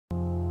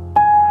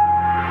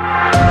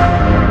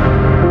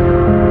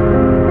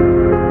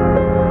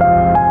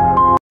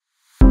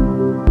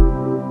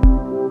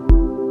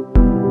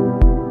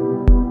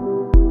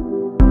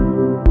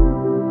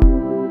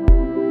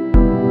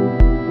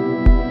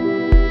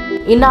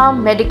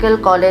Enam Medical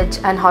College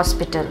and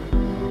Hospital.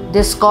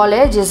 This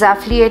college is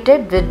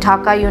affiliated with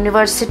Dhaka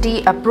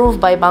University,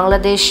 approved by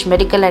Bangladesh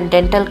Medical and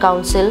Dental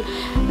Council,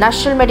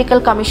 National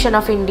Medical Commission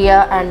of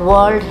India and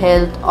World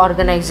Health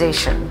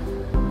Organization.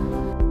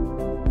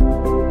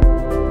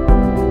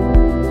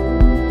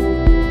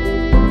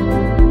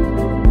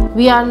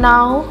 We are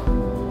now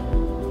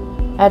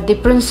at the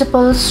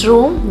principal's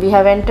room. We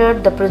have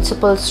entered the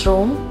principal's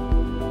room.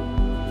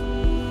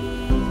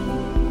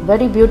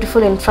 Very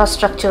beautiful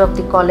infrastructure of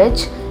the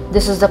college.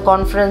 This is the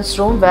conference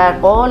room where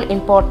all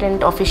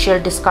important official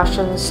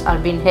discussions are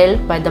being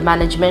held by the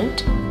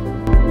management.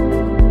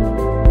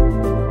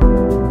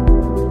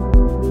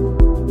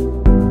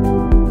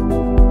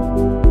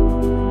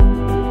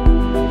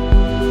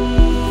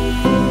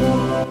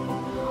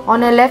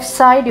 On a left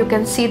side, you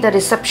can see the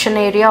reception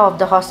area of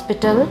the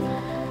hospital.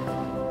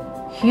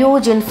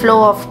 Huge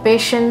inflow of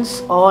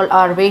patients. All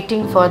are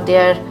waiting for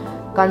their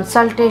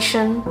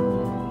consultation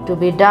to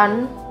be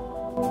done.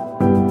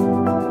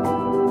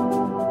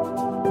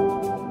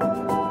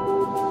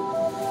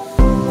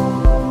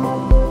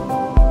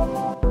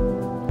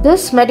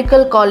 This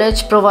medical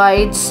college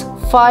provides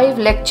 5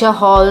 lecture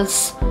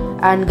halls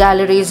and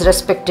galleries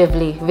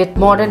respectively, with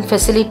modern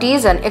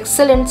facilities and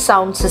excellent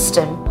sound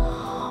system.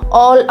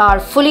 All are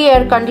fully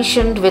air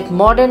conditioned with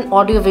modern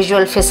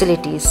audiovisual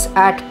facilities.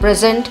 At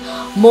present,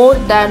 more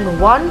than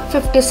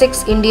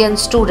 156 Indian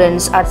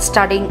students are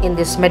studying in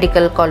this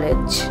medical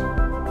college.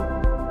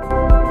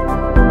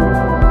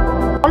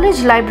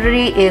 College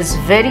library is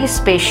very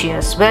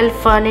spacious, well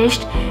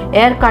furnished,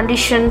 air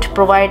conditioned,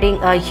 providing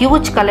a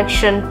huge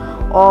collection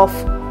of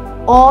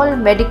all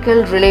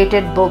medical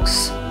related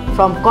books,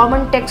 from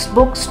common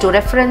textbooks to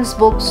reference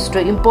books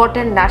to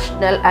important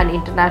national and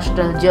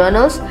international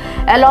journals,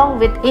 along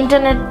with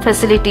internet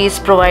facilities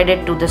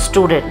provided to the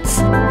students.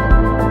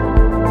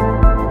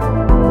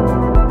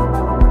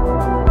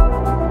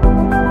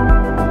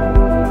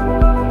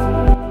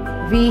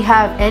 We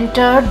have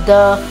entered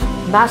the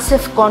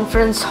massive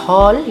conference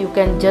hall. You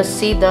can just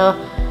see the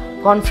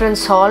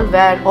conference hall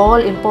where all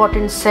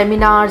important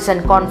seminars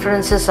and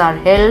conferences are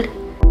held.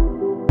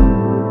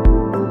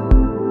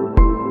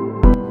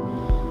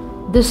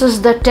 This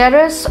is the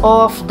terrace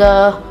of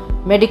the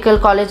Medical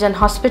College and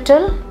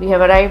Hospital. We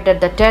have arrived at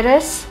the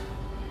terrace.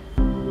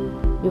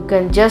 You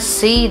can just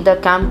see the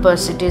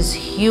campus. It is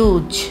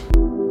huge.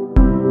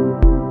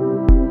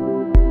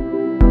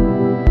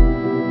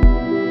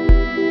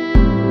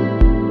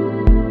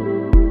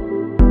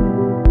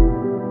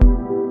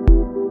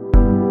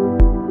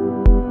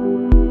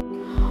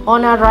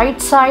 On our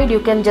right side, you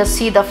can just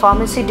see the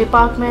pharmacy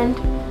department.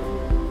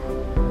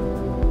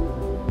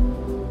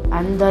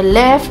 On the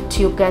left,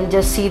 you can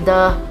just see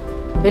the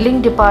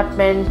billing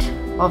department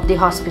of the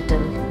hospital.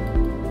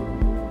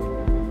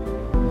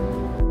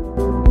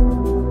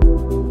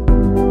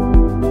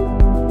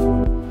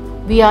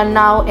 We are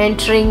now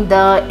entering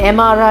the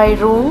MRI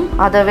room,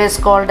 otherwise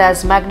called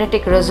as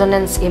magnetic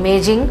resonance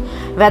imaging,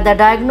 where the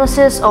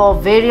diagnosis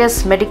of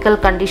various medical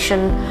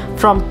conditions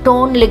from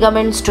torn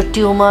ligaments to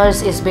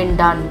tumors is being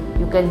done.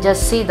 You can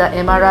just see the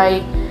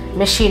MRI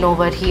machine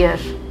over here.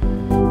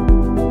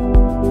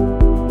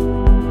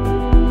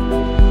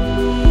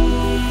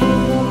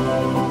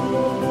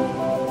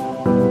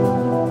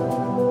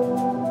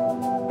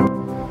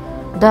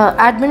 The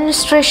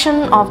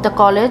administration of the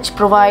college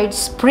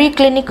provides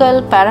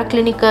preclinical,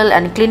 paraclinical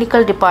and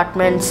clinical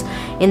departments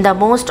in the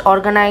most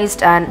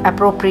organized and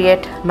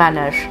appropriate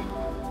manner.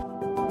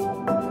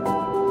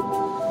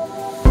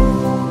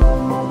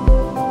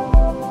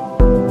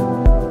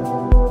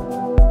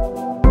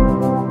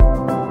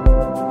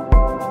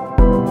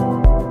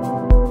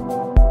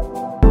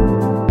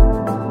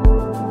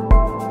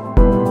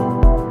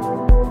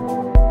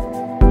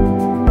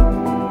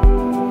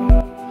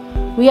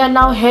 We are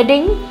now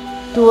heading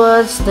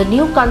towards the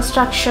new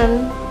construction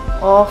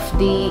of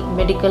the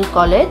medical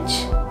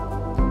college.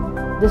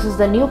 This is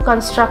the new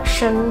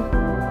construction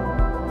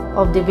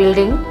of the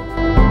building.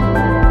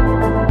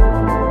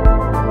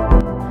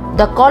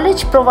 The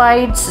college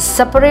provides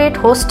separate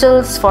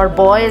hostels for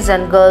boys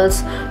and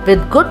girls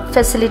with good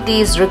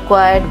facilities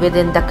required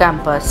within the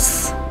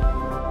campus.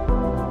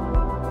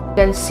 You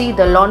can see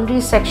the laundry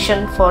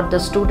section for the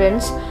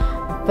students,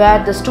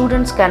 where the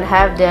students can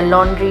have their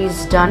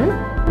laundries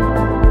done.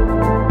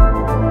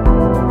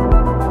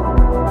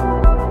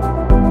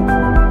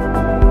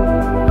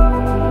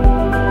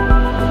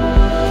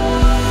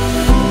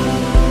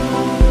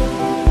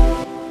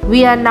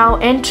 We are now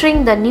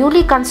entering the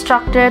newly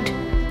constructed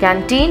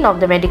canteen of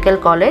the medical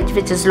college,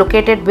 which is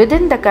located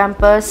within the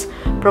campus,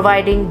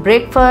 providing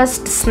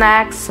breakfast,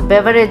 snacks,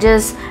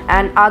 beverages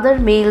and other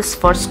meals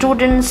for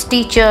students,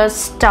 teachers,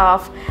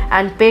 staff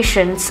and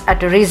patients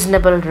at a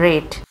reasonable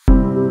rate.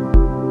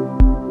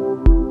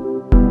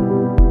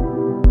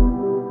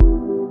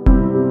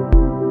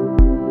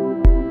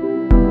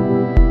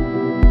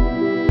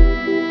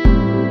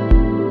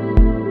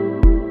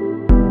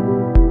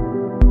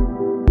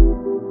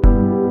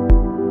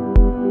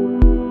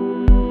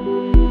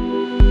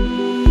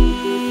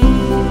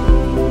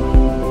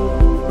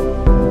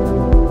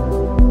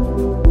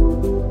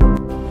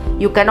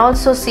 You can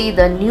also see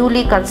the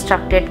newly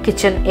constructed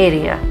kitchen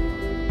area.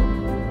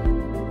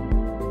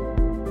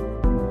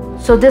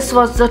 So this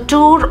was the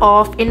tour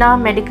of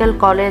Enam Medical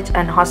College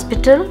and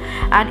Hospital,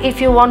 and if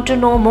you want to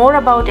know more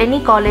about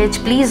any college,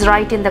 please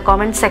write in the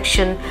comment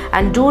section,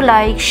 and do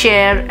like,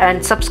 share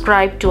and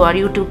subscribe to our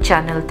YouTube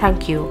channel.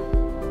 Thank you.